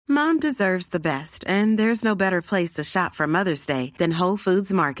Mom deserves the best, and there's no better place to shop for Mother's Day than Whole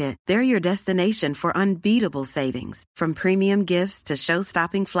Foods Market. They're your destination for unbeatable savings, from premium gifts to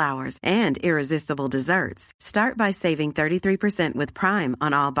show-stopping flowers and irresistible desserts. Start by saving 33% with Prime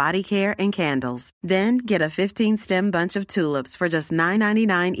on all body care and candles. Then get a 15-stem bunch of tulips for just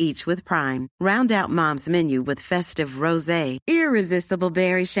 $9.99 each with Prime. Round out Mom's menu with festive rosé, irresistible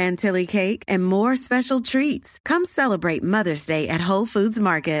berry chantilly cake, and more special treats. Come celebrate Mother's Day at Whole Foods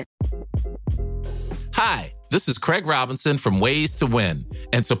Market. Hi, this is Craig Robinson from Ways to Win,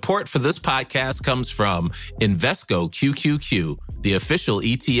 and support for this podcast comes from Invesco QQQ, the official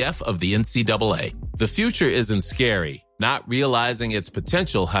ETF of the NCAA. The future isn't scary. Not realizing its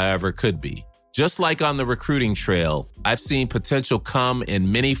potential, however, could be. Just like on the recruiting trail, I've seen potential come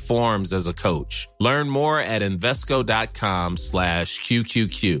in many forms as a coach. Learn more at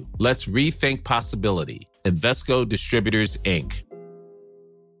Invesco.com/QQQ. Let's rethink possibility. Invesco Distributors, Inc.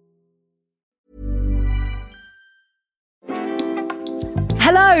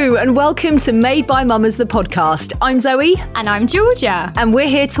 Hello and welcome to Made by Mamas, the podcast. I'm Zoe. And I'm Georgia. And we're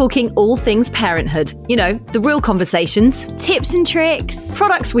here talking all things parenthood. You know, the real conversations. Tips and tricks.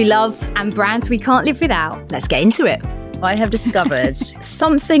 Products we love. And brands we can't live without. Let's get into it. I have discovered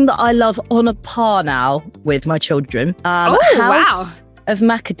something that I love on a par now with my children. House of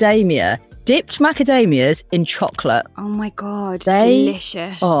Macadamia. Dipped macadamias in chocolate. Oh my God, they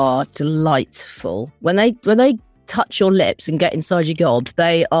delicious. Are delightful. When they touch your lips and get inside your gob,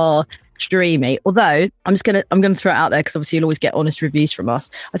 they are dreamy. Although I'm gonna throw it out there because obviously you'll always get honest reviews from us.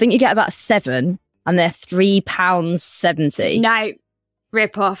 I think you get about 7 and they're £3.70. No,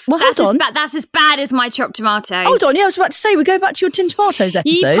 rip off. Well, that's hold on. That's as bad as my chopped tomatoes. Hold on, yeah, I was about to say we go back to your tin tomatoes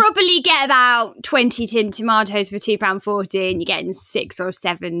episode. You probably get about 20 tin tomatoes for £2.40 and you're getting 6 or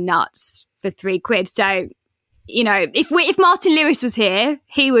 7 nuts for £3. So, you know, if Martin Lewis was here,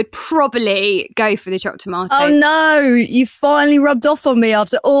 he would probably go for the chopped tomatoes. Oh no, you finally rubbed off on me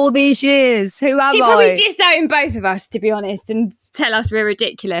after all these years. Who am I? He'd probably disown both of us, to be honest, and tell us we're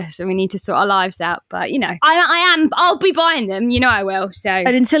ridiculous and we need to sort our lives out. But, you know, I'll be buying them. You know I will. So,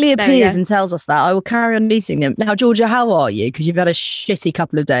 and until he appears and tells us that, I will carry on eating them. Now, Georgia, how are you? Because you've had a shitty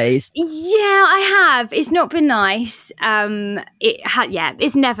couple of days. Yeah, I have. It's not been nice.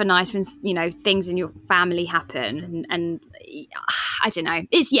 It's never nice when, you know, things in your family happen. And I don't know.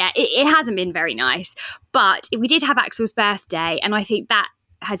 It hasn't been very nice. But we did have Axel's birthday, and I think that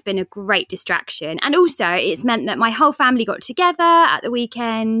has been a great distraction. And also it's meant that my whole family got together at the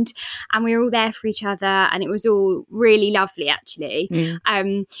weekend and we were all there for each other, and it was all really lovely, actually.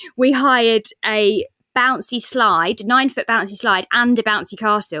 We hired a bouncy slide, 9-foot bouncy slide, and a bouncy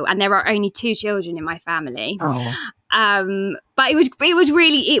castle, and there are only 2 children in my family. But it was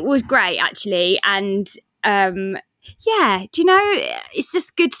great, actually. And do you know, it's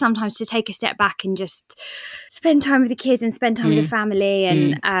just good sometimes to take a step back and just spend time with the kids and spend time with the family.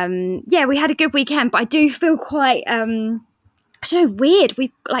 And we had a good weekend, but I do feel quite I don't know, weird.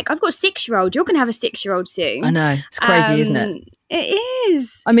 I've got a 6-year-old. You're going to have a 6-year-old soon. I know, it's crazy, isn't it? It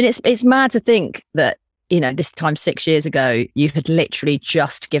is. I mean, it's mad to think that, you know, this time 6 years ago, you had literally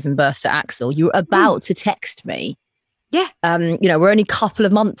just given birth to Axel. You were about to text me. Yeah. You know, we're only a couple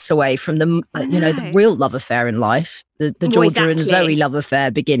of months away from the real love affair in life. The Georgia and Zoe love affair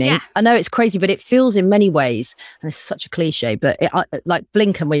beginning. Yeah. I know it's crazy, but it feels in many ways, and it's such a cliche, but like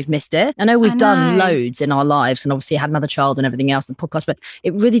blink and we've missed it. I know we've done loads in our lives and obviously had another child and everything else in the podcast, but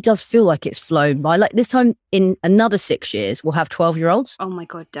it really does feel like it's flown by. Like this time in another 6 years, we'll have 12-year-olds. Oh my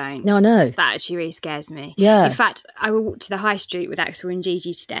God, don't. No, I know. That actually really scares me. Yeah. In fact, I walked to the high street with Axel and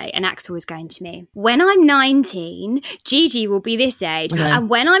Gigi today, and Axel was going to me, when I'm 19, Gigi will be this age. Okay. And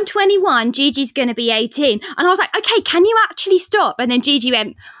when I'm 21, Gigi's going to be 18. And I was like, okay, can you actually stop? And then Gigi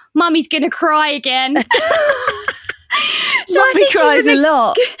went, Mummy's going to cry again. So Mummy cries a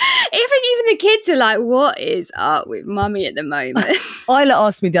lot. I think even the kids are like, what is up with Mummy at the moment? Isla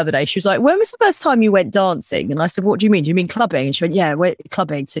asked me the other day, she was like, when was the first time you went dancing? And I said, what do you mean? Do you mean clubbing? And she went, yeah, we're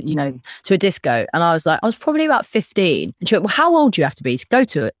clubbing to, you know, to a disco. And I was like, I was probably about 15. And she went, well, how old do you have to be to go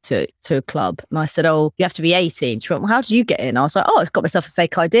to a club? And I said, oh, you have to be 18. She went, well, how did you get in? I was like, oh, I've got myself a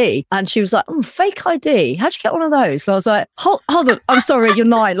fake ID. And she was like, oh, fake ID? How'd you get one of those? And I was like, hold on, I'm sorry, you're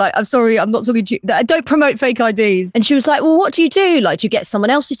 9. Like, I'm sorry, I'm not talking to you. I don't promote fake IDs. And she was like, well, what do you do? Like, do you get someone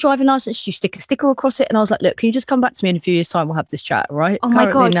else's driving license? Do you stick a sticker across it? And I was like, look, can you just come back to me in a few years' time? We'll have this chat, all right? Oh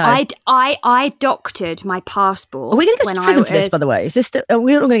my God, no. I doctored my passport. Are we going to go to prison for this, by the way? Is this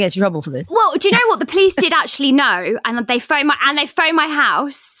we're not going to get into trouble for this? Well, do you know what? The police did actually know, and they phoned my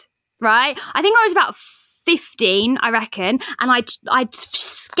house, right? I think I was about 15, I reckon, and I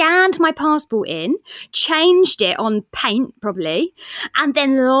scanned my passport in, changed it on paint probably, and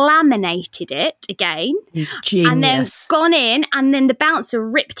then laminated it again. Genius. And then gone in, and then the bouncer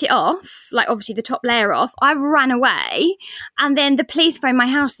ripped it off, like obviously the top layer off. I ran away, and then the police phoned my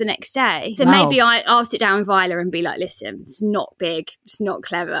house the next day. So Wow. maybe I'll sit down with Viola and be like, listen, it's not big, it's not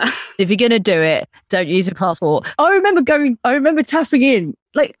clever. If you're going to do it, don't use a passport. I remember tapping in.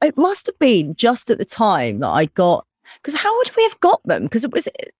 Like, it must have been just at the time that I got, because how would we have got them? Because it was,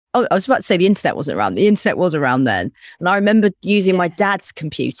 I was about to say the internet wasn't around. The internet was around then. And I remember using my dad's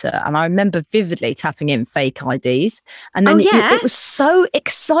computer, and I remember vividly tapping in fake IDs. And then it was so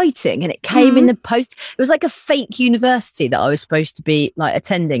exciting, and it came in the post. It was like a fake university that I was supposed to be like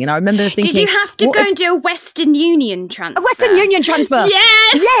attending. And I remember thinking, did you have to go and do a Western Union transfer? A Western Union transfer?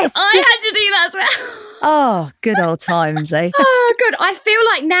 Yes! I had to do that as well. Oh, good old times, eh? Oh, good. I feel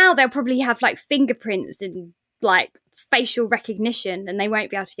like now they'll probably have like fingerprints and like facial recognition, and they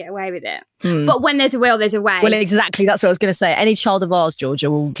won't be able to get away with it. But when there's a will, there's a way. Well, exactly. That's what I was going to say. Any child of ours,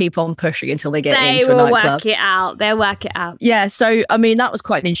 Georgia, will keep on pushing until they get into a nightclub. They will work it out. They'll work it out. Yeah. So, I mean, that was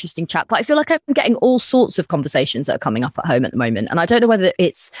quite an interesting chat. But I feel like I'm getting all sorts of conversations that are coming up at home at the moment. And I don't know whether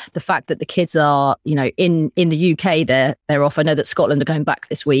it's the fact that the kids are, you know, in the UK, they're off. I know that Scotland are going back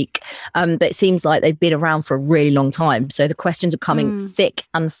this week. But it seems like they've been around for a really long time. So the questions are coming thick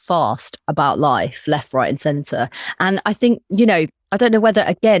and fast about life, left, right and centre. And I think, you know, I don't know whether,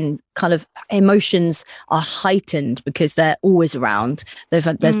 again, kind of emotions are heightened because they're always around. There's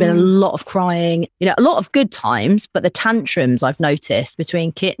been a lot of crying, you know, a lot of good times, but the tantrums I've noticed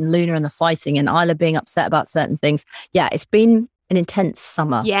between Kit and Luna and the fighting and Isla being upset about certain things. Yeah, it's been an intense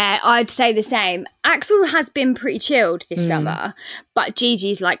summer. Yeah, I'd say the same. Axel has been pretty chilled this summer, but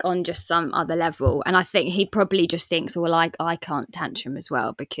Gigi's like on just some other level. And I think he probably just thinks, well, I can't tantrum as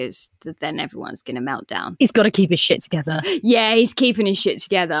well, because then everyone's going to melt down. He's got to keep his shit together. Yeah, he's keeping his shit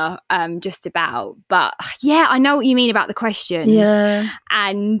together, just about. But yeah, I know what you mean about the questions. Yeah.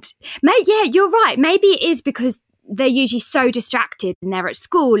 And yeah, you're right. Maybe it is because they're usually so distracted, and they're at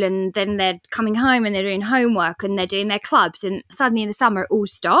school, and then they're coming home and they're doing homework and they're doing their clubs, and suddenly in the summer it all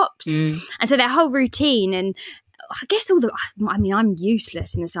stops. And so their whole routine, and I guess I'm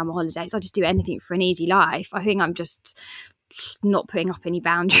useless in the summer holidays. I just do anything for an easy life. I think I'm just not putting up any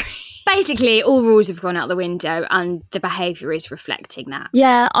boundaries. Basically, all rules have gone out the window, and the behaviour is reflecting that.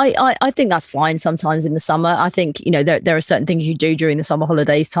 Yeah, I think that's fine sometimes in the summer. I think, you know, there are certain things you do during the summer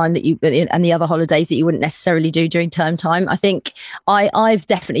holidays time that and the other holidays that you wouldn't necessarily do during term time. I think I've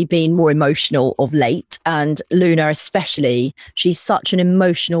definitely been more emotional of late, and Luna especially. She's such an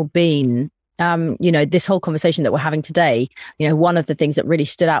emotional being. You know, this whole conversation that we're having today, you know, one of the things that really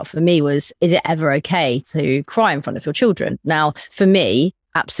stood out for me was, is it ever okay to cry in front of your children? Now, for me,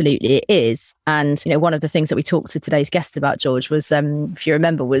 absolutely it is. And, you know, one of the things that we talked to today's guest about, George, was, if you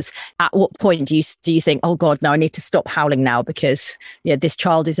remember, was at what point do you think, oh God, no, I need to stop howling now because, you know, this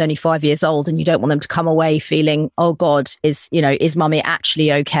child is only 5 years old and you don't want them to come away feeling, oh God, is mummy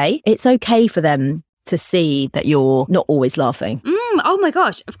actually okay? It's okay for them to see that you're not always laughing. Oh my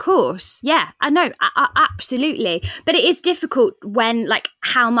gosh, of course. Yeah, I know, absolutely. But it is difficult when, like,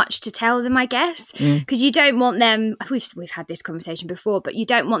 how much to tell them, I guess, because you don't want them, we've had this conversation before, but you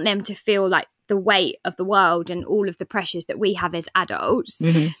don't want them to feel like the weight of the world and all of the pressures that we have as adults.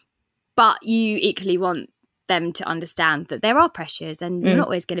 But you equally want them to understand that there are pressures and you're not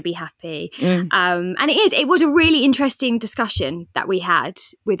always going to be happy. And it was a really interesting discussion that we had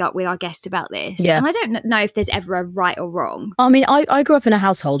with our guest about this. Yeah. And I don't know if there's ever a right or wrong. I mean, I grew up in a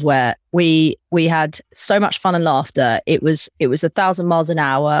household where we had so much fun and laughter. It was 1,000 miles an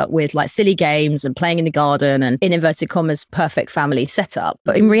hour with like silly games and playing in the garden and, in inverted commas, perfect family setup.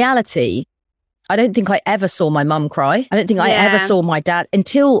 But in reality, I don't think I ever saw my mum cry. I don't think I ever saw my dad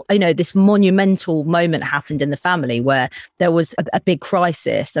until, you know, this monumental moment happened in the family where there was a big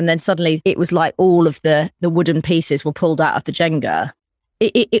crisis. And then suddenly it was like all of the wooden pieces were pulled out of the Jenga.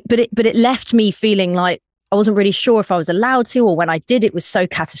 But it left me feeling like I wasn't really sure if I was allowed to, or when I did, it was so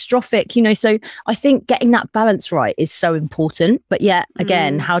catastrophic, you know. So I think getting that balance right is so important. But yet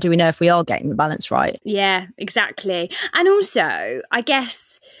again, how do we know if we are getting the balance right? Yeah, exactly. And also, I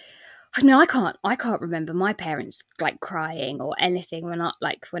guess, I know I can't remember my parents like crying or anything when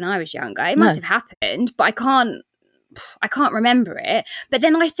I was younger. It must have happened, but I can't remember it. But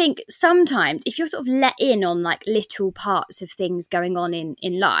then I think sometimes if you're sort of let in on like little parts of things going on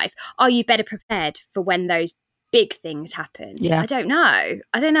in life, are you better prepared for when those big things happen? Yeah. I don't know.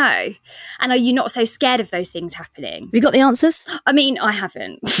 And are you not so scared of those things happening? Have you got the answers? I mean, I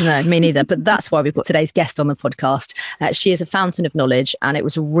haven't. No, me neither. But that's why we've got today's guest on the podcast. She is a fountain of knowledge, and it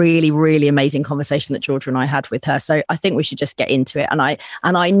was a really, really amazing conversation that Georgia and I had with her. So I think we should just get into it. And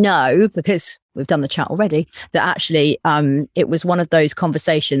I know, because we've done the chat already, that actually it was one of those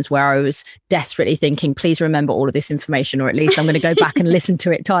conversations where I was desperately thinking, please remember all of this information, or at least I'm going to go back and listen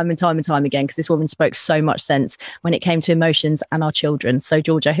to it time and time and time again, because this woman spoke so much sense when it came to emotions and our children. So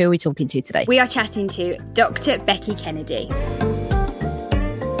Georgia, who are we talking to today? We are chatting to Dr. Becky Kennedy.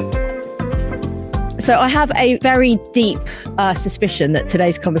 So I have a very deep suspicion that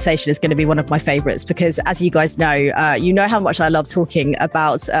today's conversation is going to be one of my favourites, because as you guys know, you know how much I love talking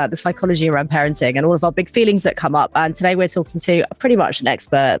about the psychology around parenting and all of our big feelings that come up. And today we're talking to pretty much an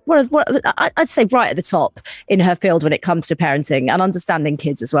expert, I'd say right at the top in her field when it comes to parenting and understanding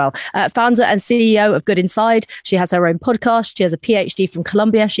kids as well. Founder and CEO of Good Inside. She has her own podcast. She has a PhD from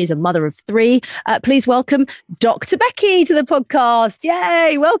Columbia. She's a mother of 3. Please welcome Dr. Becky to the podcast.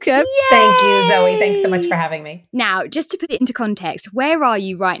 Yay, welcome. Yay! Thank you, Zoe. Thanks so much for having me. Now, just to put it into context, where are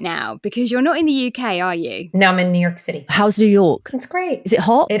you right now? Because you're not in the UK, are you? No, I'm in New York City. How's New York? It's great. Is it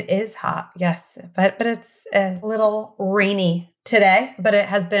hot? It is hot, yes. But it's a little rainy today, but it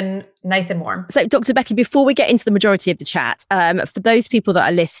has been nice and warm. So, Dr. Becky, before we get into the majority of the chat, for those people that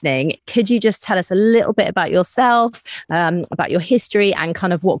are listening, could you just tell us a little bit about yourself, about your history, and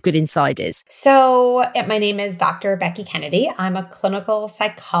kind of what Good Inside is? So, my name is Dr. Becky Kennedy. I'm a clinical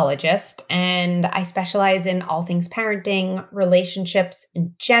psychologist, and I specialize in all things parenting, relationships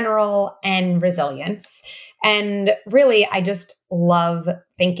in general, and resilience. And really, I just love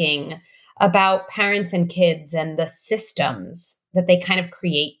thinking about parents and kids and the systems that they kind of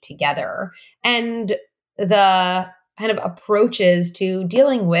create together, and the kind of approaches to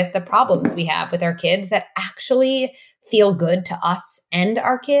dealing with the problems we have with our kids that actually feel good to us and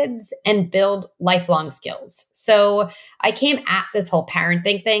our kids and build lifelong skills. So I came at this whole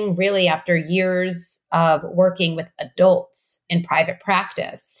parenting thing really after years of working with adults in private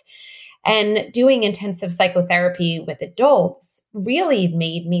practice. And doing intensive psychotherapy with adults really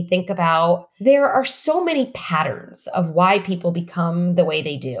made me think about there are so many patterns of why people become the way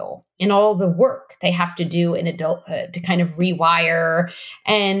they do, and all the work they have to do in adulthood to kind of rewire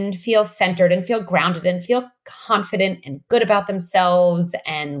and feel centered and feel grounded and feel confident and good about themselves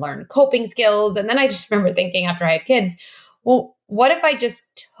and learn coping skills. And then I just remember thinking after I had kids, well, what if I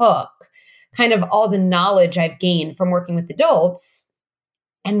just took kind of all the knowledge I've gained from working with adults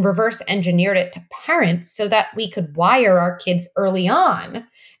and reverse engineered it to parents so that we could wire our kids early on,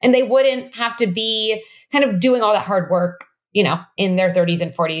 and they wouldn't have to be kind of doing all that hard work, in their 30s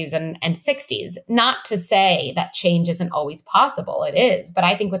and 40s and 60s. Not to say that change isn't always possible. It is. But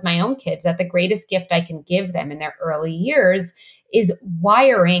I think with my own kids that the greatest gift I can give them in their early years is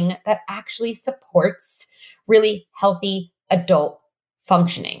wiring that actually supports really healthy adult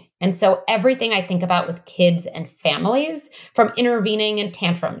functioning. And so everything I think about with kids and families, from intervening in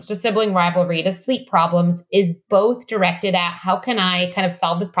tantrums to sibling rivalry to sleep problems, is both directed at how can I kind of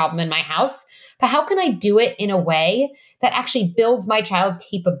solve this problem in my house, but how can I do it in a way that actually builds my child's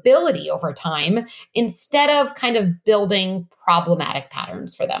capability over time instead of kind of building problematic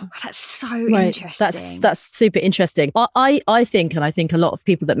patterns for them. That's so interesting. That's super interesting. I think, and I think a lot of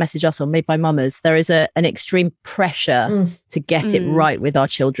people that message us on Made by Mamas, there is an extreme pressure to get it right with our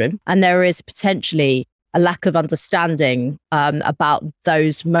children. And there is potentially a lack of understanding about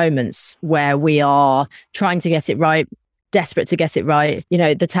those moments where we are trying to get it right, desperate to get it right.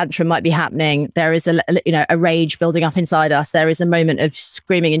 The tantrum might be happening. There is a rage building up inside us. There is a moment of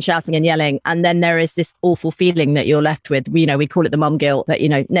screaming and shouting and yelling. And then there is this awful feeling that you're left with. We call it the mum guilt, but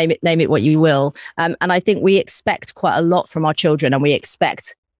name it what you will. And I think we expect quite a lot from our children, and we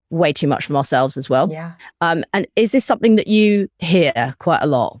expect way too much from ourselves as well. Yeah. And is this something that you hear quite a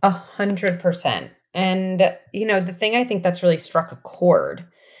lot? 100%. And, the thing I think that's really struck a chord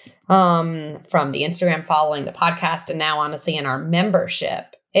from the Instagram following, the podcast, and now honestly in our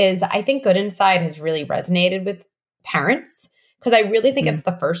membership, is I think Good Inside has really resonated with parents, because I really think it's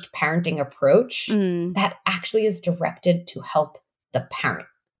the first parenting approach that actually is directed to help the parent.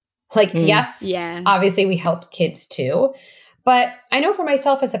 Yes, obviously we help kids too, but I know for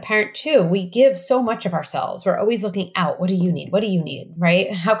myself as a parent too, we give so much of ourselves. We're always looking out. What do you need? What do you need?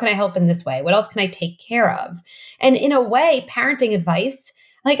 Right? How can I help in this way? What else can I take care of? And in a way, parenting advice,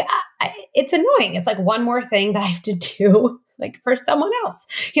 it's annoying. It's like one more thing that I have to do for someone else,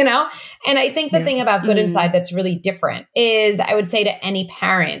 And I think the thing about Good Inside that's really different is I would say to any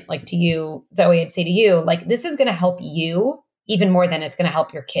parent, like to you, Zoe, I'd say to you, this is going to help you even more than it's going to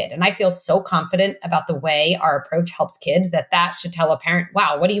help your kid. And I feel so confident about the way our approach helps kids that should tell a parent,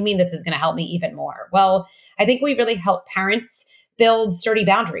 wow, what do you mean this is going to help me even more? Well, I think we really help parents build sturdy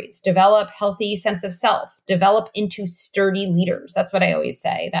boundaries, develop healthy sense of self, develop into sturdy leaders. That's what I always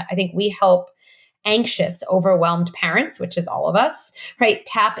say, that I think we help anxious, overwhelmed parents, which is all of us, right?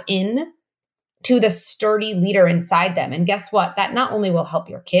 Tap in to the sturdy leader inside them. And guess what? That not only will help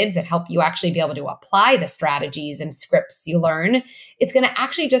your kids, it help you actually be able to apply the strategies and scripts you learn. It's going to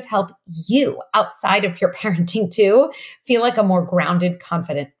actually just help you outside of your parenting too, feel like a more grounded,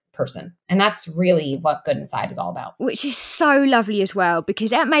 confident person. And that's really what Good Inside is all about. Which is so lovely as well,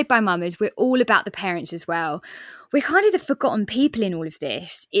 because at Made by Mamas, we're all about the parents as well. We're kind of the forgotten people in all of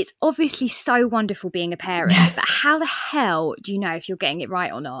this. It's obviously so wonderful being a parent, Yes. but how the hell do you know if you're getting it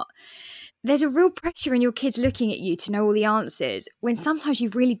right or not? There's a real pressure in your kids looking at you to know all the answers when sometimes you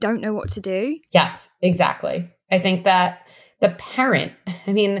really don't know what to do. Yes, exactly. I think that the parent,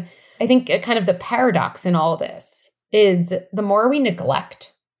 I think kind of the paradox in all this is the more we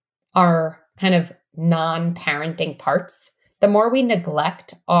neglect our kind of non-parenting parts, the more we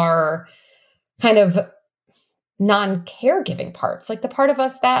neglect our kind of non-caregiving parts, like the part of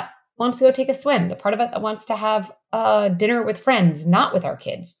us that wants to go take a swim, the part of it that wants to have dinner with friends, not with our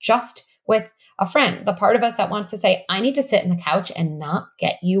kids, just with a friend, the part of us that wants to say, I need to sit in the couch and not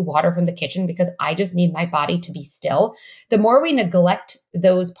get you water from the kitchen because I just need my body to be still. The more we neglect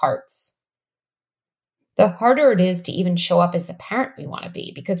those parts, the harder it is to even show up as the parent we want to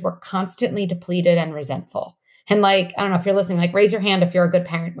be, because we're constantly depleted and resentful. And like, I don't know if you're listening, like raise your hand if you're a good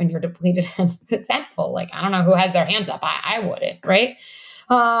parent when you're depleted and resentful. Like, I don't know who has their hands up. I wouldn't, right?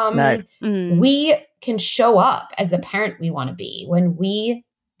 No. We can show up as the parent we want to be when we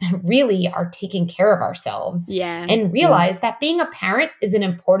really are taking care of ourselves and realize that being a parent is an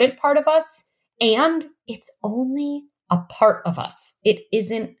important part of us, and it's only a part of us. It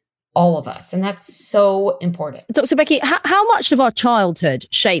isn't all of us. And that's so important. Dr. Becky, how much of our childhood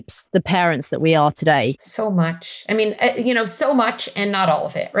shapes the parents that we are today? So much. So much and not all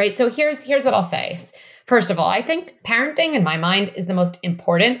of it, right? So here's what I'll say. First of all, I think parenting in my mind is the most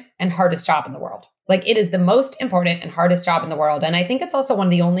important and hardest job in the world. Like, it is the most important and hardest job in the world. And I think it's also one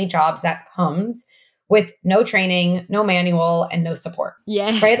of the only jobs that comes with no training, no manual, and no support.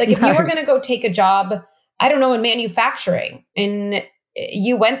 Yes. Right? Like, if you were going to go take a job, I don't know, in manufacturing, and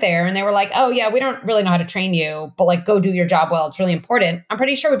you went there and they were like, oh yeah, we don't really know how to train you, but like, go do your job well. It's really important. I'm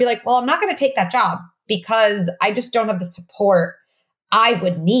pretty sure we'd be like, well, I'm not going to take that job because I just don't have the support I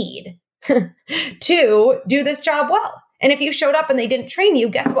would need to do this job well. And if you showed up and they didn't train you,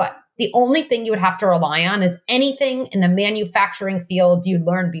 guess what? The only thing you would have to rely on is anything in the manufacturing field you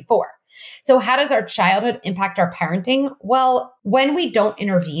learned before. So how does our childhood impact our parenting? Well, when we don't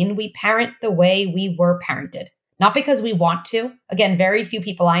intervene, we parent the way we were parented. Not because we want to. Again, very few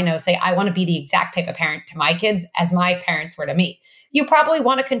people I know say, I want to be the exact type of parent to my kids as my parents were to me. You probably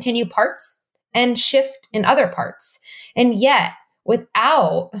want to continue parts and shift in other parts. And yet,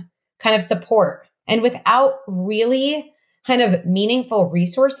 without kind of support and without really kind of meaningful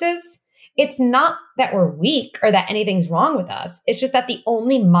resources, it's not that we're weak or that anything's wrong with us. It's just that the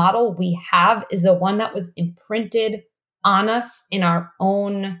only model we have is the one that was imprinted on us in our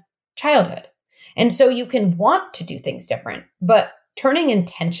own childhood. And so you can want to do things different, but turning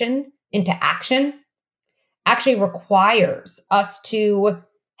intention into action actually requires us to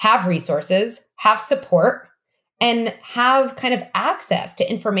have resources, have support, and have kind of access to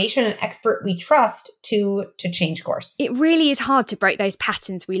information and expert we trust to change course. It really is hard to break those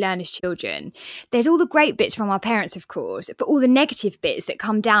patterns we learn as children. There's all the great bits from our parents, of course, but all the negative bits that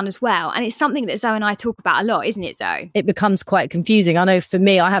come down as well. And it's something that Zoe and I talk about a lot, isn't it, Zoe? It becomes quite confusing. I know for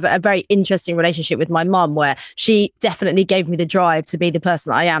me, I have a very interesting relationship with my mum where she definitely gave me the drive to be the person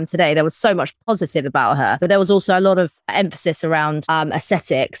that I am today. There was so much positive about her, but there was also a lot of emphasis around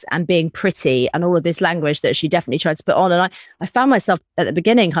aesthetics and being pretty and all of this language that she definitely tried to put on. And I found myself at the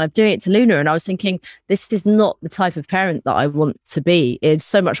beginning kind of doing it to Luna, and I was thinking, this is not the type of parent that I want to be. It's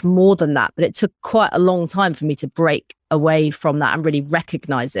so much more than that, but it took quite a long time for me to break away from that and really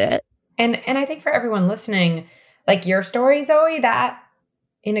recognize it. And I think for everyone listening, like your story, Zoe, that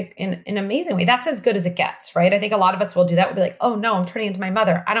in an amazing way, that's as good as it gets, right? I think a lot of us will do that. We'll be like, oh no, I'm turning into my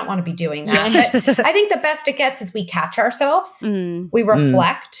mother. I don't want to be doing that. Yes. But I think the best it gets is we catch ourselves, we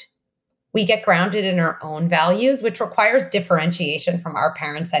reflect, we get grounded in our own values, which requires differentiation from our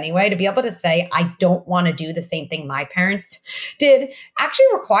parents anyway. To be able to say, I don't want to do the same thing my parents did, actually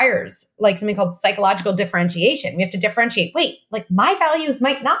requires like something called psychological differentiation. We have to differentiate, wait, like my values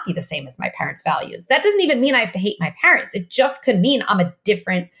might not be the same as my parents' values. That doesn't even mean I have to hate my parents. It just could mean I'm a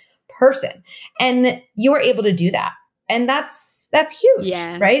different person. And you were able to do that. And that's huge,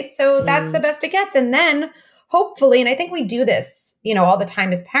 Yeah. right? So that's the best it gets. And then hopefully, and I think we do this, all the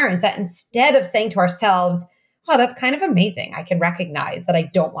time as parents, that instead of saying to ourselves, oh, that's kind of amazing, I can recognize that I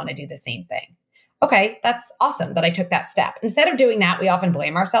don't want to do the same thing. Okay, that's awesome that I took that step. Instead of doing that, we often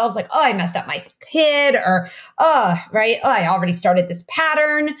blame ourselves like, oh, I messed up my kid, or, I already started this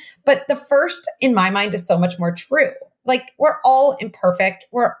pattern. But the first, in my mind, is so much more true. Like, we're all imperfect.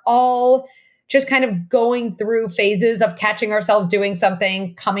 We're all just kind of going through phases of catching ourselves doing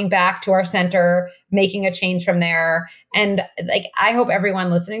something, coming back to our center, making a change from there. And like, I hope everyone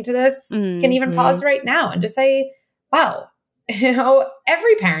listening to this can even pause right now and just say, wow,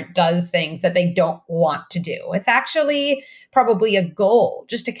 every parent does things that they don't want to do. It's actually probably a goal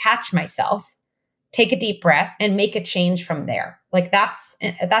just to catch myself, take a deep breath, and make a change from there. Like that's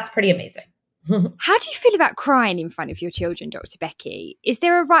pretty amazing. How do you feel about crying in front of your children, Dr. Becky? Is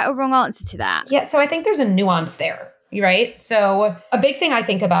there a right or wrong answer to that? Yeah, so I think there's a nuance there, right? So a big thing I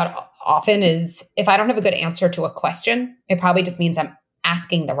think about often is if I don't have a good answer to a question, it probably just means I'm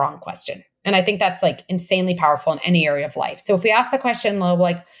asking the wrong question. And I think that's like insanely powerful in any area of life. So if we ask the question,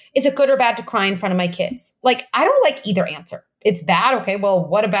 like, is it good or bad to cry in front of my kids? Like, I don't like either answer. It's bad. Okay, well,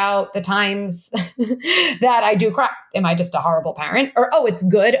 what about the times that I do cry? Am I just a horrible parent? Or, oh, it's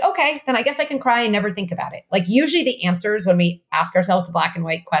good. Okay, then I guess I can cry and never think about it. Like usually the answers when we ask ourselves a black and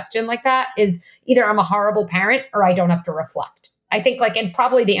white question like that is either I'm a horrible parent or I don't have to reflect. I think and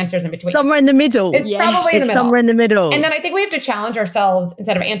probably the answer is in between. Somewhere in the middle. It's probably in the middle. Somewhere in the middle. And then I think we have to challenge ourselves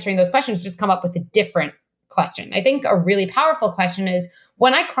instead of answering those questions, just come up with a different question. I think a really powerful question is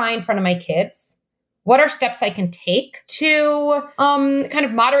when I cry in front of my kids, what are steps I can take to kind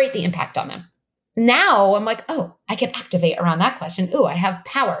of moderate the impact on them? Now I'm like, oh, I can activate around that question. Ooh, I have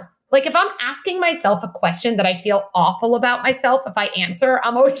power. Like if I'm asking myself a question that I feel awful about myself, if I answer,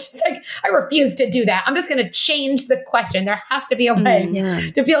 I'm always just like, I refuse to do that. I'm just going to change the question. There has to be a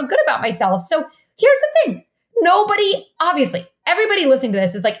way to feel good about myself. So here's the thing. Obviously, everybody listening to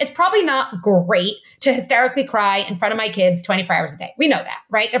this is like, it's probably not great to hysterically cry in front of my kids 24 hours a day. We know that,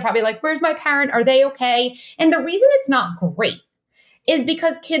 right? They're probably like, where's my parent? Are they okay? And the reason it's not great is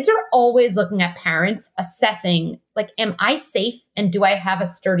because kids are always looking at parents, assessing, like, am I safe? And do I have a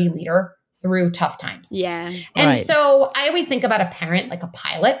sturdy leader through tough times? Yeah. And so I always think about a parent like a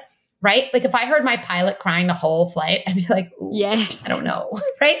pilot, right? Like if I heard my pilot crying the whole flight, I'd be like, ooh, yes, I don't know,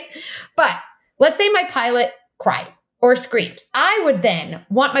 right? But let's say my pilot cried or screamed. I would then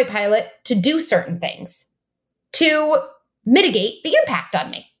want my pilot to do certain things to mitigate the impact on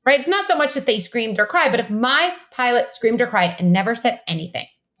me, right? It's not so much that they screamed or cried, but if my pilot screamed or cried and never said anything,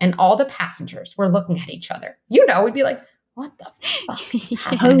 and all the passengers were looking at each other, we'd be like, what the fuck is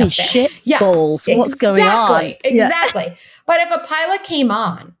happening? Holy shit balls. What's going on? Exactly. Yeah. But if a pilot came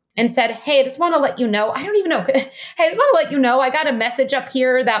on and said, hey, I just want to let you know, I don't even know. Hey, I just want to let you know, I got a message up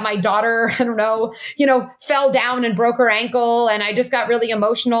here that my daughter, fell down and broke her ankle. And I just got really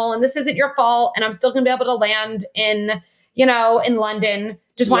emotional and this isn't your fault. And I'm still going to be able to land in London.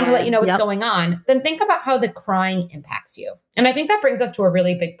 Just wanted to let you know what's going on. Then think about how the crying impacts you. And I think that brings us to a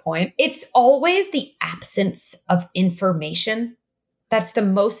really big point. It's always the absence of information that's the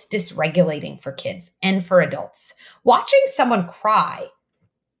most dysregulating for kids and for adults. Watching someone cry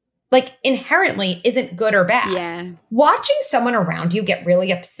inherently isn't good or bad. Yeah. Watching someone around you get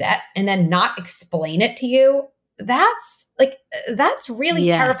really upset and then not explain it to you, that's really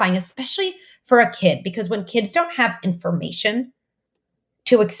terrifying, especially for a kid, because when kids don't have information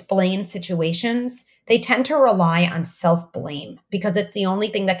to explain situations, they tend to rely on self-blame because it's the only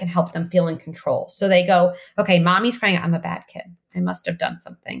thing that can help them feel in control. So they go, okay, mommy's crying. I'm a bad kid. I must have done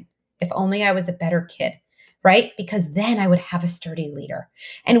something. If only I was a better kid. Right? Because then I would have a sturdy leader.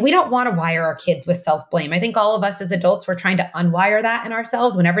 And we don't want to wire our kids with self-blame. I think all of us as adults, we're trying to unwire that in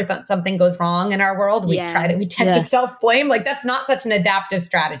ourselves. Whenever something goes wrong in our world, we tend to self-blame. Like that's not such an adaptive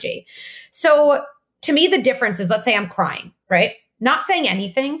strategy. So to me, the difference is, let's say I'm crying, right? Not saying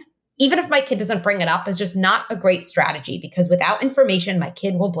anything, even if my kid doesn't bring it up, is just not a great strategy because without information, my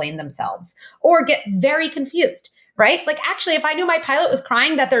kid will blame themselves or get very confused. Right? Like actually, if I knew my pilot was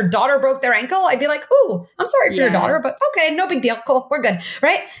crying that their daughter broke their ankle, I'd be like, ooh, I'm sorry for your daughter, but okay, no big deal. Cool. We're good.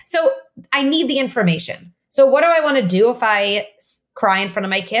 Right? So I need the information. So what do I want to do if I cry in front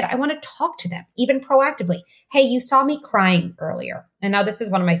of my kid? I want to talk to them, even proactively. Hey, you saw me crying earlier. And now this is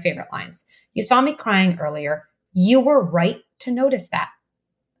one of my favorite lines. You saw me crying earlier. You were right to notice that.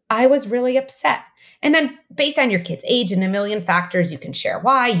 I was really upset. And then based on your kid's age and a million factors, you can share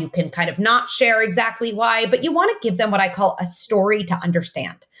why, you can kind of not share exactly why, but you want to give them what I call a story to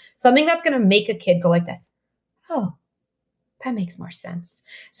understand. Something that's going to make a kid go like this. Oh, that makes more sense.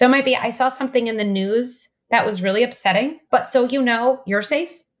 So it might be, I saw something in the news that was really upsetting. But so you know, you're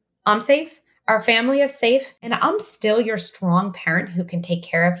safe. I'm safe. Our family is safe. And I'm still your strong parent who can take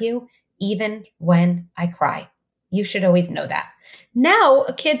care of you even when I cry. You should always know that. Now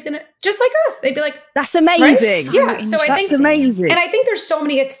a kid's going to, just like us, they'd be like, that's amazing. Right? Yeah. So I think that's amazing. And I think there's so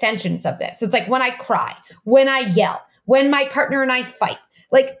many extensions of this. It's like when I cry, when I yell, when my partner and I fight,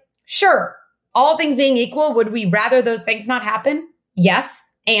 like, sure, all things being equal, would we rather those things not happen? Yes.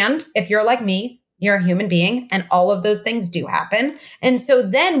 And if you're like me, you're a human being and all of those things do happen. And so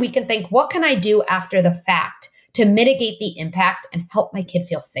then we can think, what can I do after the fact to mitigate the impact and help my kid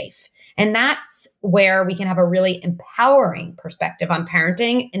feel safe? And that's where we can have a really empowering perspective on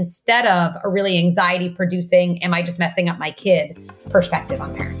parenting instead of a really anxiety producing, am I just messing up my kid perspective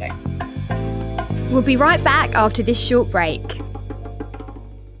on parenting. We'll be right back after this short break.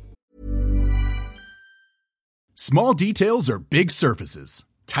 Small details are big surfaces.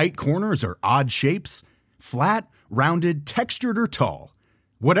 Tight corners are odd shapes. Flat, rounded, textured, or tall.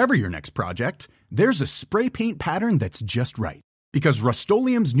 Whatever your next project, there's a spray paint pattern that's just right. Because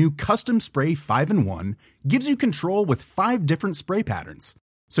Rust-Oleum's new Custom Spray 5-in-1 gives you control with 5 different spray patterns.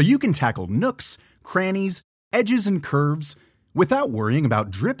 So you can tackle nooks, crannies, edges, and curves without worrying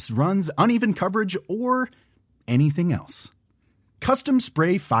about drips, runs, uneven coverage, or anything else. Custom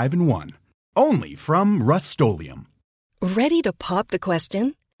Spray 5-in-1. Only from Rust-Oleum. Ready to pop the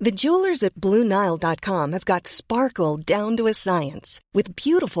question? The jewelers at BlueNile.com have got sparkle down to a science with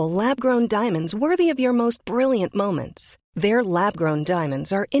beautiful lab-grown diamonds worthy of your most brilliant moments. Their lab-grown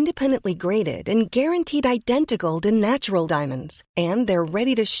diamonds are independently graded and guaranteed identical to natural diamonds. And they're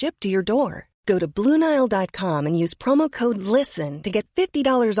ready to ship to your door. Go to BlueNile.com and use promo code LISTEN to get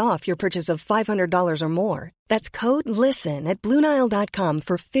 $50 off your purchase of $500 or more. That's code LISTEN at BlueNile.com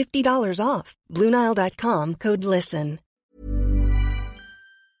for $50 off. BlueNile.com, code LISTEN.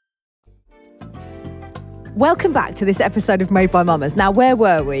 Welcome back to this episode of Made by Mamas. Now, where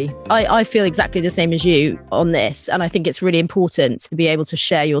were we? I feel exactly the same as you on this. And I think it's really important to be able to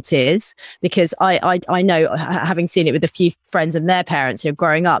share your tears because I know, having seen it with a few friends and their parents who are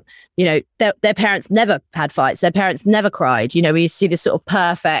growing up, you know, their parents never had fights. Their parents never cried. You know, we see this sort of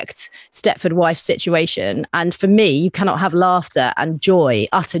perfect Stepford wife situation. And for me, you cannot have laughter and joy,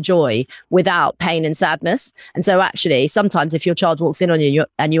 utter joy, without pain and sadness. And so actually, sometimes if your child walks in on you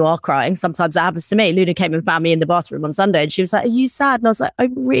and you are crying, sometimes that happens to me. Luna came and found me in the bathroom on Sunday and she was like, are you sad? And I was like,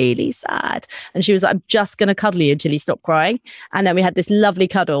 I'm really sad. And she was like, I'm just going to cuddle you until you stop crying. And then we had this lovely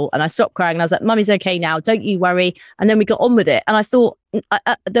cuddle and I stopped crying and I was like, Mummy's okay now. Don't you worry. And then we got on with it. And I thought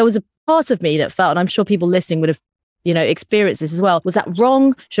there was a part of me that felt, and I'm sure people listening would have, you know, experienced this as well. Was that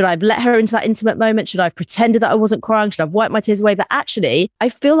wrong? Should I have let her into that intimate moment? Should I have pretended that I wasn't crying? Should I have wiped my tears away? But actually, I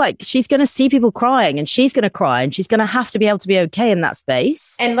feel like she's going to see people crying and she's going to cry and she's going to have to be able to be okay in that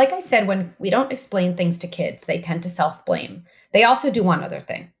space. And like I said, when we don't explain things to kids, they tend to self-blame. They also do one other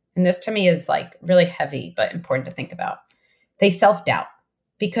thing. And this to me is like really heavy, but important to think about. They self-doubt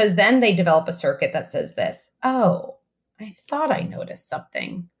because then they develop a circuit that says this, oh, I thought I noticed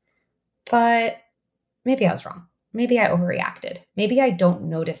something, but maybe I was wrong. Maybe I overreacted. Maybe I don't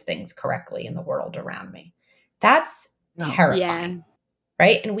notice things correctly in the world around me. That's terrifying,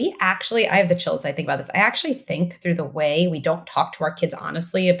 right? And we actually, I have the chills. I think about this. I actually think through the way we don't talk to our kids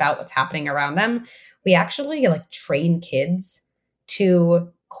honestly about what's happening around them, we actually like train kids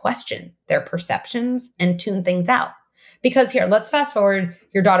to question their perceptions and tune things out. Because here, let's fast forward,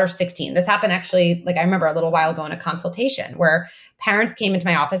 your daughter's 16. This happened actually, like I remember a little while ago in a consultation where parents came into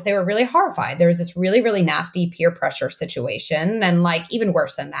my office. They were really horrified. There was this really, really nasty peer pressure situation. And like even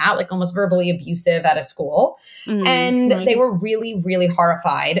worse than that, like almost verbally abusive at a school. And they were really, really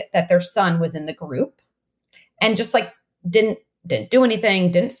horrified that their son was in the group and just like didn't do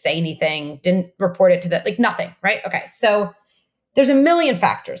anything, didn't say anything, didn't report it to the, like nothing, right? Okay. So there's a million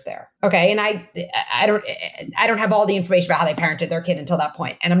factors there. Okay. And I don't have all the information about how they parented their kid until that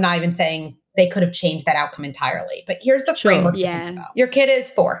point. And I'm not even saying they could have changed that outcome entirely. But here's the framework to think about. Your kid is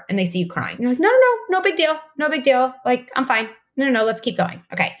 4 and they see you crying. You're like, no big deal. No big deal. Like, I'm fine. No, let's keep going.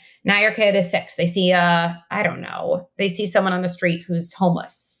 Okay. Now your kid is 6. They see, I don't know. They see someone on the street who's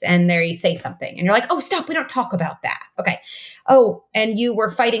homeless and they say something and you're like, oh, stop. We don't talk about that. Okay. Oh, and you were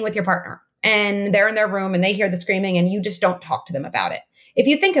fighting with your partner. And they're in their room and they hear the screaming and you just don't talk to them about it. If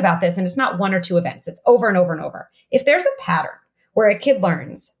you think about this, and it's not 1 or 2 events, it's over and over and over. If there's a pattern where a kid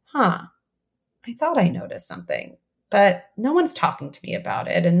learns, I thought I noticed something, but no one's talking to me about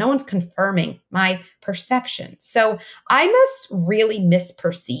it and no one's confirming my perception. So I must really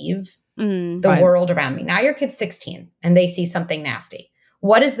misperceive the world around me. Now your kid's 16 and they see something nasty.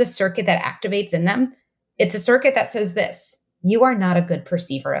 What is the circuit that activates in them? It's a circuit that says this. you are not a good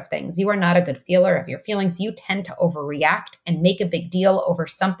perceiver of things. You are not a good feeler of your feelings. You tend to overreact and make a big deal over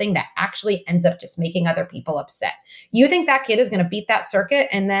something that actually ends up just making other people upset. You think that kid is going to beat that circuit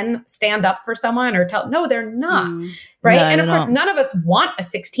and then stand up for someone or no, they're not. Right. No, and of course, not. none of us want a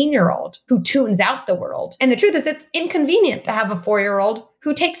 16-year-old who tunes out the world. And the truth is, it's inconvenient to have a 4-year-old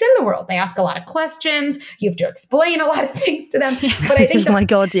who takes in the world. They ask a lot of questions. You have to explain a lot of things to them. But I think, my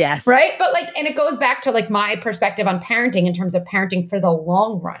God, yes. Right. But and it goes back to my perspective on parenting in terms of parenting for the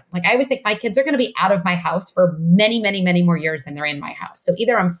long run. I always think my kids are going to be out of my house for many, many, many more years than they're in my house. So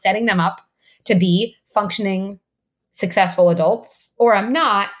either I'm setting them up to be functioning, successful adults, or I'm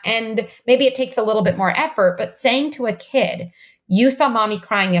not. And maybe it takes a little bit more effort, but saying to a kid, you saw mommy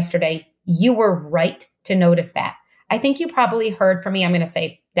crying yesterday, you were right to notice that. I think you probably heard from me, I'm going to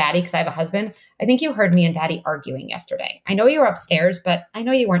say daddy because I have a husband. I think you heard me and daddy arguing yesterday. I know you were upstairs, but I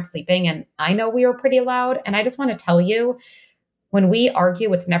know you weren't sleeping and I know we were pretty loud. And I just want to tell you, when we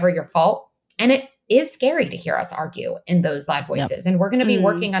argue, it's never your fault. And it is scary to hear us argue in those loud voices. And we're going to be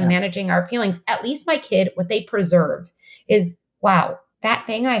working on managing our feelings. At least my kid, what they preserve is, wow, that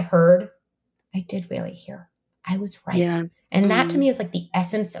thing I heard, I did really hear. I was right. Yeah. And that to me is the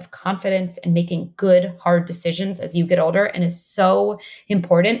essence of confidence and making good, hard decisions as you get older, and is so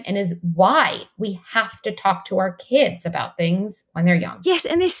important, and is why we have to talk to our kids about things when they're young. Yes,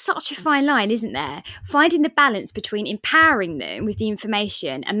 and there's such a fine line, isn't there? Finding the balance between empowering them with the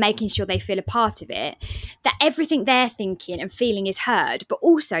information and making sure they feel a part of it, that everything they're thinking and feeling is heard, but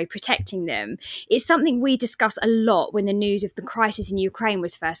also protecting them. It's something we discuss a lot when the news of the crisis in Ukraine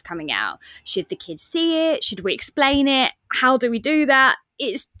was first coming out. Should the kids see it? Should we explain it? How do we do that?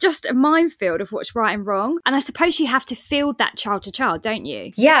 It's just a minefield of what's right and wrong. And I suppose you have to field that child to child, don't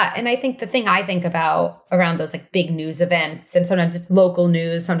you? Yeah. And I think the thing I think about around those big news events, and sometimes it's local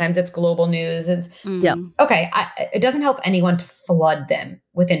news, sometimes it's global news, is, okay, it doesn't help anyone to flood them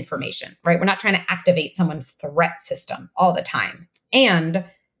with information, right? We're not trying to activate someone's threat system all the time. And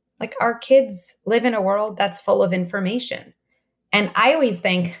our kids live in a world that's full of information. And I always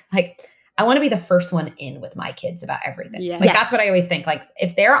think I want to be the first one in with my kids about everything. Yeah. That's what I always think.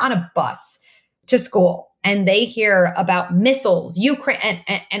 If they're on a bus to school and they hear about missiles, Ukraine,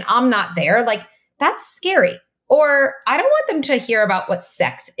 and I'm not there, that's scary. Or I don't want them to hear about what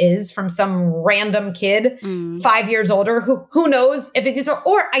sex is from some random kid 5 years older who knows if it's useful.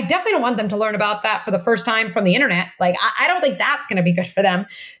 Or I definitely don't want them to learn about that for the first time from the internet. I don't think that's going to be good for them.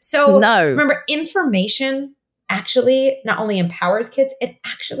 So remember, information actually not only empowers kids, it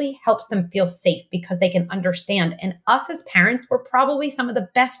actually helps them feel safe because they can understand. And us as parents, we're probably some of the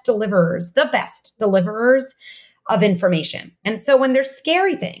best deliverers of information. And so when there's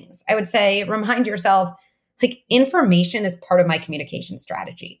scary things, I would say, remind yourself, information is part of my communication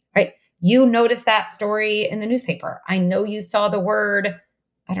strategy, right? You noticed that story in the newspaper. I know you saw the word,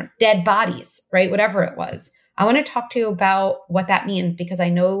 dead bodies, right? Whatever it was. I want to talk to you about what that means because I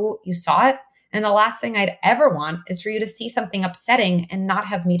know you saw it. And the last thing I'd ever want is for you to see something upsetting and not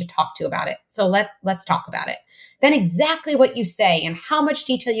have me to talk to about it. So let's talk about it. Then exactly what you say and how much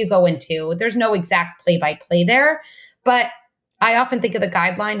detail you go into, there's no exact play-by-play there. But I often think of the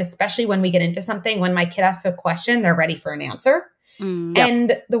guideline, especially when we get into something, when my kid asks a question, they're ready for an answer.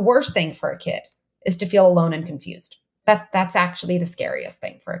 And the worst thing for a kid is to feel alone and confused. That's actually the scariest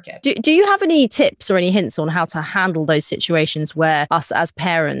thing for a kid. Do you have any tips or any hints on how to handle those situations where us as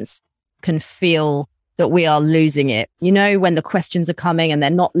parents can feel that we are losing it? When the questions are coming and they're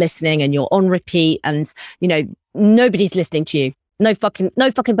not listening and you're on repeat and, nobody's listening to you. No fucking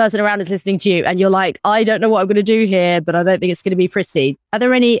person around is listening to you. And you're like, I don't know what I'm going to do here, but I don't think it's going to be pretty. Are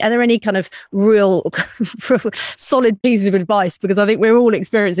there any kind of real solid pieces of advice? Because I think we're all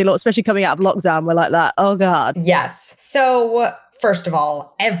experiencing a lot, especially coming out of lockdown. We're like that. Oh God. Yes. So first of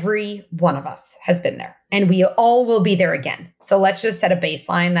all, every one of us has been there and we all will be there again. So let's just set a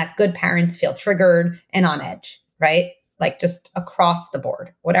baseline that good parents feel triggered and on edge, right? Just across the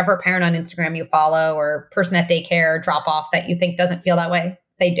board. Whatever parent on Instagram you follow or person at daycare drop off that you think doesn't feel that way,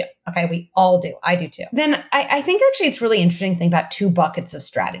 they do. Okay, we all do. I do too. Then I think actually it's really interesting to think about two buckets of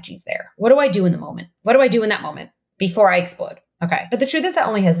strategies there. What do I do in the moment? What do I do in that moment before I explode? Okay, but the truth is that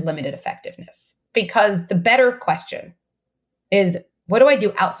only has limited effectiveness because the better question is, what do I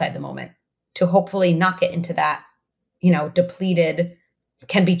do outside the moment to hopefully not get into that, depleted,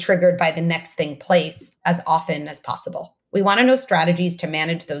 can be triggered by the next thing place as often as possible. We want to know strategies to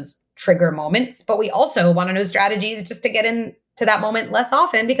manage those trigger moments, but we also want to know strategies just to get into that moment less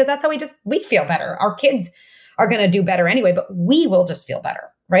often because that's how we feel better. Our kids are going to do better anyway, but we will just feel better,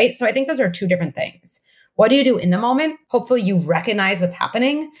 right? So I think those are two different things. What do you do in the moment? Hopefully you recognize what's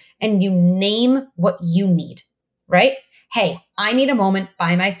happening and you name what you need, right? hey, I need a moment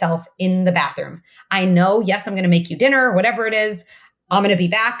by myself in the bathroom. I know, yes, I'm going to make you dinner, whatever it is. I'm going to be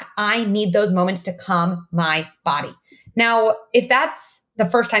back. I need those moments to calm my body. Now, if that's the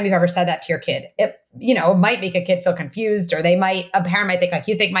first time you've ever said that to your kid, it might make a kid feel confused, or a parent might think like,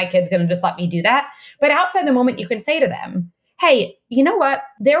 you think my kid's going to just let me do that? But outside the moment, you can say to them, hey, you know what?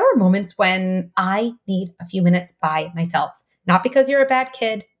 There are moments when I need a few minutes by myself, not because you're a bad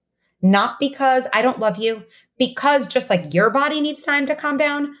kid, not because I don't love you, because just like your body needs time to calm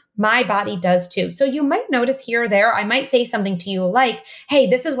down, my body does too. So you might notice here or there, I might say something to you like, hey,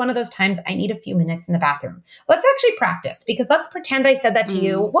 this is one of those times I need a few minutes in the bathroom. Let's actually practice, because let's pretend I said that to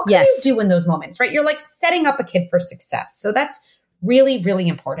you. What can you do in those moments, right? You're like setting up a kid for success. So that's really, really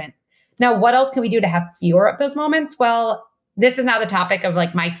important. Now, what else can we do to have fewer of those moments? Well, this is now the topic of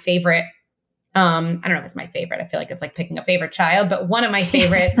like my favorite. I don't know if it's my favorite. I feel like it's like picking a favorite child, but one of my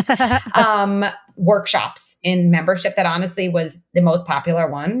favorites workshops in membership that honestly was the most popular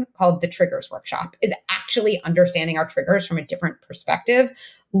one, called the Triggers Workshop, is actually understanding our triggers from a different perspective,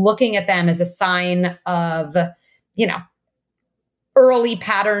 looking at them as a sign of, early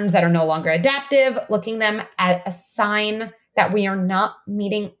patterns that are no longer adaptive, looking them at a sign that we are not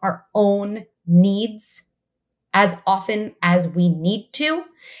meeting our own needs as often as we need to.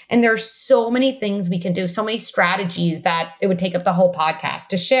 And there's so many things we can do, so many strategies that it would take up the whole podcast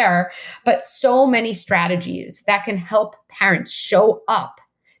to share, but so many strategies that can help parents show up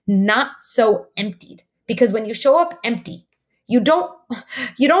not so emptied. Because when you show up empty, you don't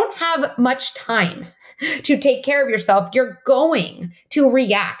have much time to take care of yourself. You're going to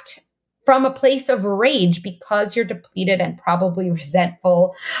react from a place of rage because you're depleted and probably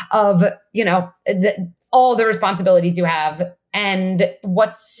resentful of, all the responsibilities you have. And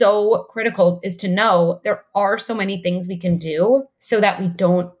what's so critical is to know there are so many things we can do so that we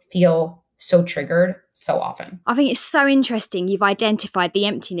don't feel so triggered so often. I think it's so interesting you've identified the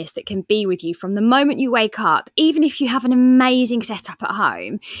emptiness that can be with you from the moment you wake up, even if you have an amazing setup at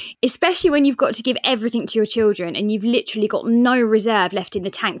home, especially when you've got to give everything to your children and you've literally got no reserve left in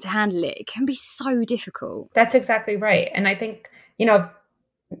the tank to handle it. It can be so difficult. That's exactly right. And I think,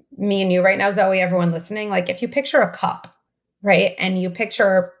 me and you right now, Zoe, everyone listening, like if you picture a cup, right? And you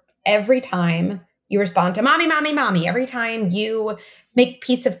picture every time you respond to mommy, mommy, mommy, every time you make a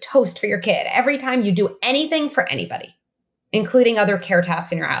piece of toast for your kid, every time you do anything for anybody, including other care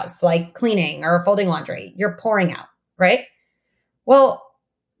tasks in your house, like cleaning or folding laundry, you're pouring out, right? Well,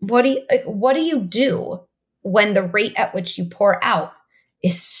 what do you do when the rate at which you pour out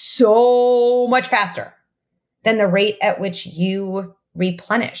is so much faster than the rate at which you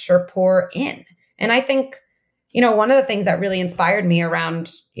replenish or pour in? And I think, one of the things that really inspired me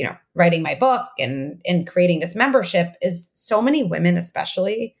around, writing my book and creating this membership is so many women,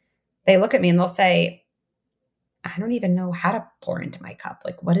 especially, they look at me and they'll say, I don't even know how to pour into my cup.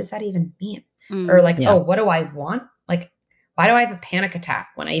 Like, what does that even mean? Or like, oh, what do I want? Like, why do I have a panic attack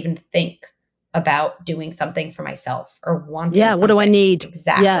when I even think about doing something for myself or wanting something? What do I need?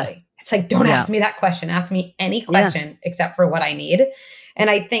 Exactly. Yeah. It's like, don't ask me that question. Ask me any question except for what I need. And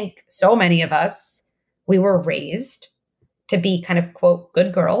I think so many of us, we were raised to be kind of, quote,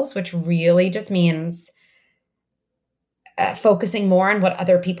 good girls, which really just means focusing more on what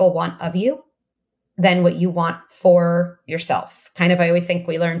other people want of you than what you want for yourself. Kind of, I always think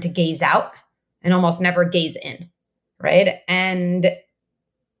we learn to gaze out and almost never gaze in, right? And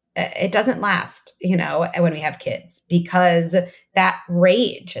it doesn't last, when we have kids, because that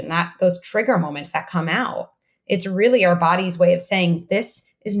rage and those trigger moments that come out, it's really our body's way of saying, this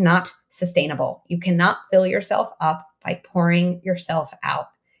is not sustainable. You cannot fill yourself up by pouring yourself out.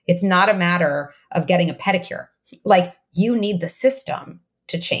 It's not a matter of getting a pedicure. Like, you need the system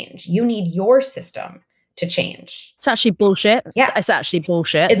to change. You need your system to change. It's actually bullshit. Yeah. It's actually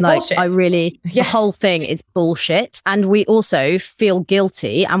bullshit. It's bullshit. The whole thing is bullshit. And we also feel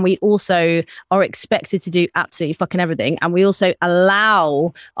guilty, and we also are expected to do absolutely fucking everything. And we also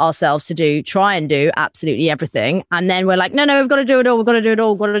allow ourselves to try and do absolutely everything. And then we're like, no, we've got to do it all. We've got to do it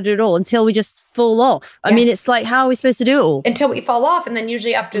all. We've got to do it all until we just fall off. I mean, it's like, how are we supposed to do it all? Until we fall off. And then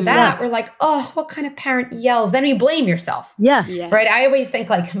usually after that, we're like, oh, what kind of parent yells? Then you blame yourself. Yeah. Right. I always think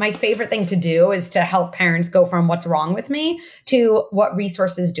like my favorite thing to do is to help parents go from what's wrong with me to what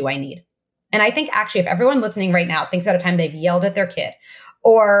resources do I need? And I think actually if everyone listening right now thinks about a time they've yelled at their kid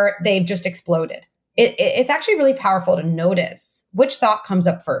or they've just exploded, it's actually really powerful to notice which thought comes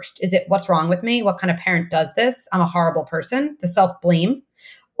up first. Is it what's wrong with me? What kind of parent does this? I'm a horrible person, the self-blame.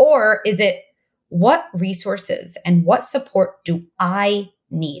 Or is it what resources and what support do I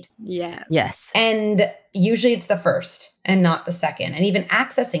need. Yeah. Yes. And usually it's the first and not the second. And even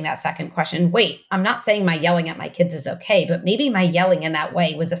accessing that second question, wait, I'm not saying my yelling at my kids is okay, but maybe my yelling in that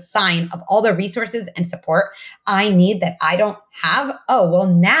way was a sign of all the resources and support I need that I don't have. Oh, well,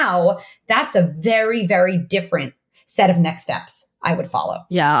 now that's a very, very different set of next steps I would follow.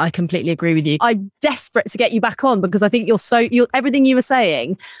 Yeah, I completely agree with you. I'm desperate to get you back on because I think everything you were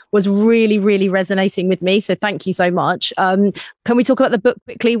saying was really, really resonating with me. So thank you so much. Can we talk about the book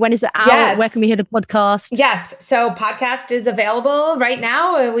quickly? When is it out? Yes. Where can we hear the podcast? Yes. So podcast is available right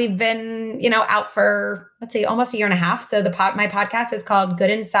now. We've been, out for, let's say, almost a year and a half. So my podcast is called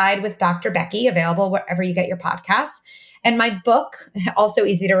Good Inside with Dr. Becky, available wherever you get your podcasts. And my book, also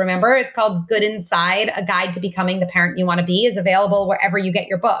easy to remember, is called Good Inside, A Guide to Becoming the Parent You Want to Be, is available wherever you get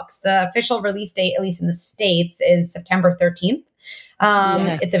your books. The official release date, at least in the States, is September 13th.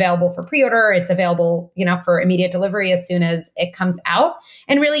 It's available for pre-order. It's available, for immediate delivery as soon as it comes out.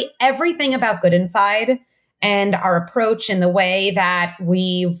 And really everything about Good Inside and our approach and the way that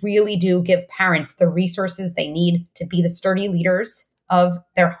we really do give parents the resources they need to be the sturdy leaders of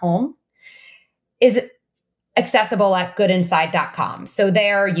their home is accessible at goodinside.com. So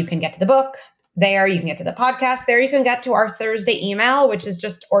there you can get to the book, there you can get to the podcast, there you can get to our Thursday email, which is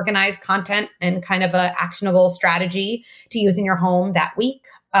just organized content and kind of a actionable strategy to use in your home that week.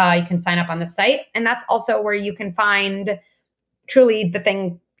 You can sign up on the site. And that's also where you can find truly the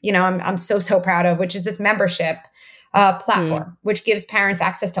thing, I'm so proud of, which is this membership platform, which gives parents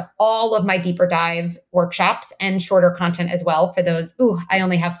access to all of my deeper dive workshops and shorter content as well for those, I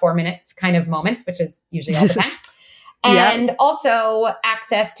only have 4 minutes kind of moments, which is usually all the time. And also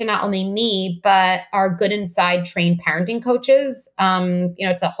access to not only me, but our Good Inside trained parenting coaches.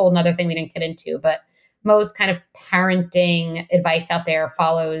 It's a whole nother thing we didn't get into, but most kind of parenting advice out there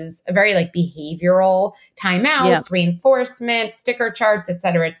follows a very behavioral timeouts, reinforcement, sticker charts, et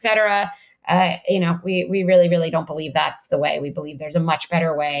cetera, et cetera. We really, really don't believe that's the way. We believe there's a much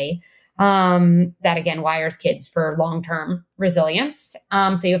better way that, again, wires kids for long-term resilience.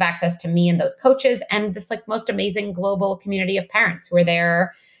 So you have access to me and those coaches and this most amazing global community of parents who are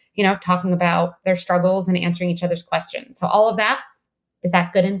there, talking about their struggles and answering each other's questions. So all of that is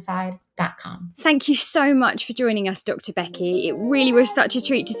at goodinside.com. Thank you so much for joining us, Dr. Becky. It really was such a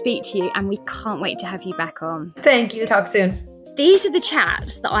treat to speak to you, and we can't wait to have you back on. Thank you. Talk soon. These are the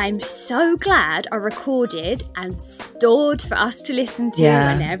chats that I'm so glad are recorded and stored for us to listen to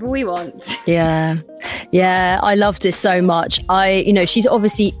whenever we want. Yeah, I loved it so much. She's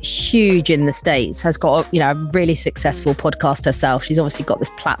obviously huge in the States, has got, a really successful podcast herself. She's obviously got this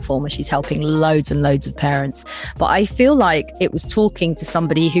platform and she's helping loads and loads of parents. But I feel like it was talking to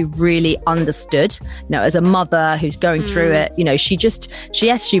somebody who really understood, as a mother who's going through it,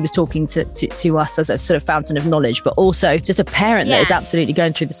 she was talking to us as a sort of fountain of knowledge, but also just a parent that is absolutely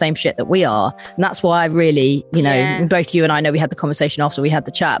going through the same shit that we are. And that's why I really, both you and I know we had the conversation after we had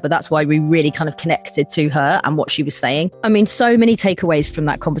the chat, but that's why we really kind of connected to her and what she was saying. I mean, so many takeaways from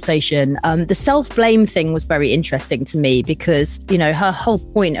that conversation. The self-blame thing was very interesting to me because, her whole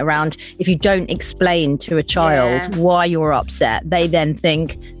point around if you don't explain to a child why you're upset, they then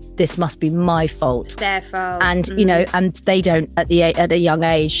think, this must be my fault. It's their fault. And, and they don't at a young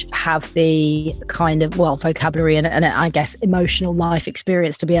age have the kind of, vocabulary and I guess emotional life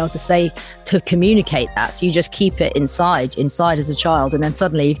experience to be able to communicate that. So you just keep it inside as a child. And then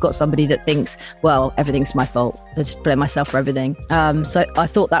suddenly you've got somebody that thinks, everything's my fault. I just blame myself for everything. So I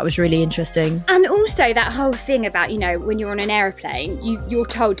thought that was really interesting. And also that whole thing about, when you're on an aeroplane, you're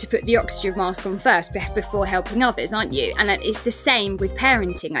told to put the oxygen mask on first before helping others, aren't you? And it's the same with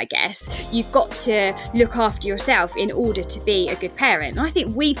parenting, I guess. You've got to look after yourself in order to be a good parent. And I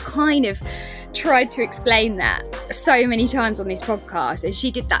think we've kind of tried to explain that so many times on this podcast, and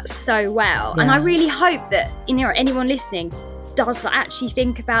she did that so well. And I really hope that anyone listening does actually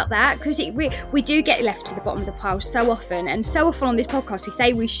think about that, because we do get left to the bottom of the pile so often, and so often on this podcast we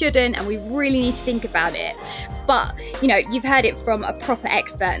say we shouldn't, and we really need to think about it. But you've heard it from a proper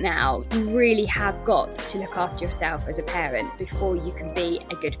expert now. You really have got to look after yourself as a parent before you can be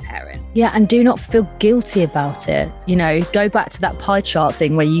a good parent. Yeah, and do not feel guilty about it. Go back to that pie chart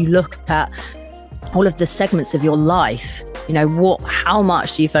thing where you look at all of the segments of your life. How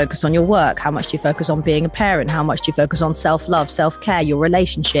much do you focus on your work? How much do you focus on being a parent? How much do you focus on self-love, self-care, your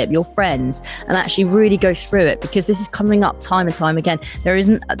relationship, your friends, and actually really go through it, because this is coming up time and time again. There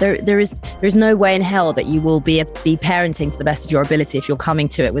is no way in hell that you will be parenting to the best of your ability if you're coming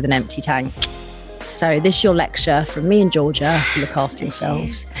to it with an empty tank. So this is your lecture from me and Georgia to look after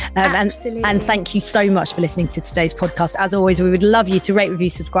yourselves. And thank you so much for listening to today's podcast. As always, we would love you to rate, review,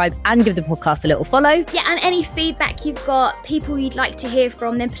 subscribe, and give the podcast a little follow. Yeah, and any feedback you've got, people you'd like to hear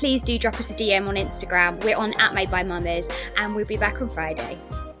from, then please do drop us a DM on Instagram. We're on @MadeByMummers, and we'll be back on Friday.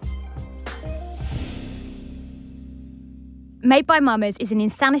 Made by Mummers is an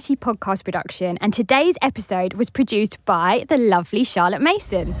Insanity podcast production, and today's episode was produced by the lovely Charlotte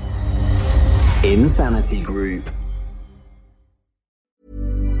Mason. Insanity Group.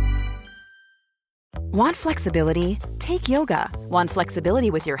 Want flexibility? Take yoga. Want flexibility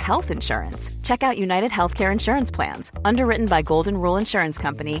with your health insurance? Check out United Healthcare Insurance Plans. Underwritten by Golden Rule Insurance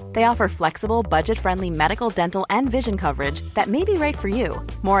Company, they offer flexible, budget-friendly medical, dental, and vision coverage that may be right for you.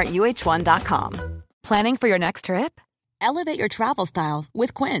 More at uh1.com. Planning for your next trip? Elevate your travel style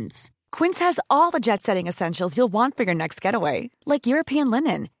with Quince. Quince has all the jet-setting essentials you'll want for your next getaway, like European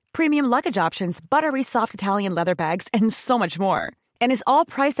linen, premium luggage options, buttery soft Italian leather bags, and so much more. And is all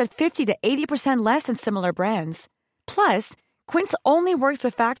priced at 50 to 80% less than similar brands. Plus, Quince only works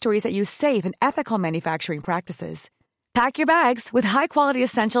with factories that use safe and ethical manufacturing practices. Pack your bags with high-quality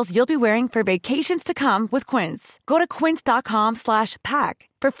essentials you'll be wearing for vacations to come with Quince. Go to quince.com/pack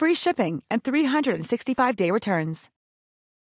for free shipping and 365-day returns.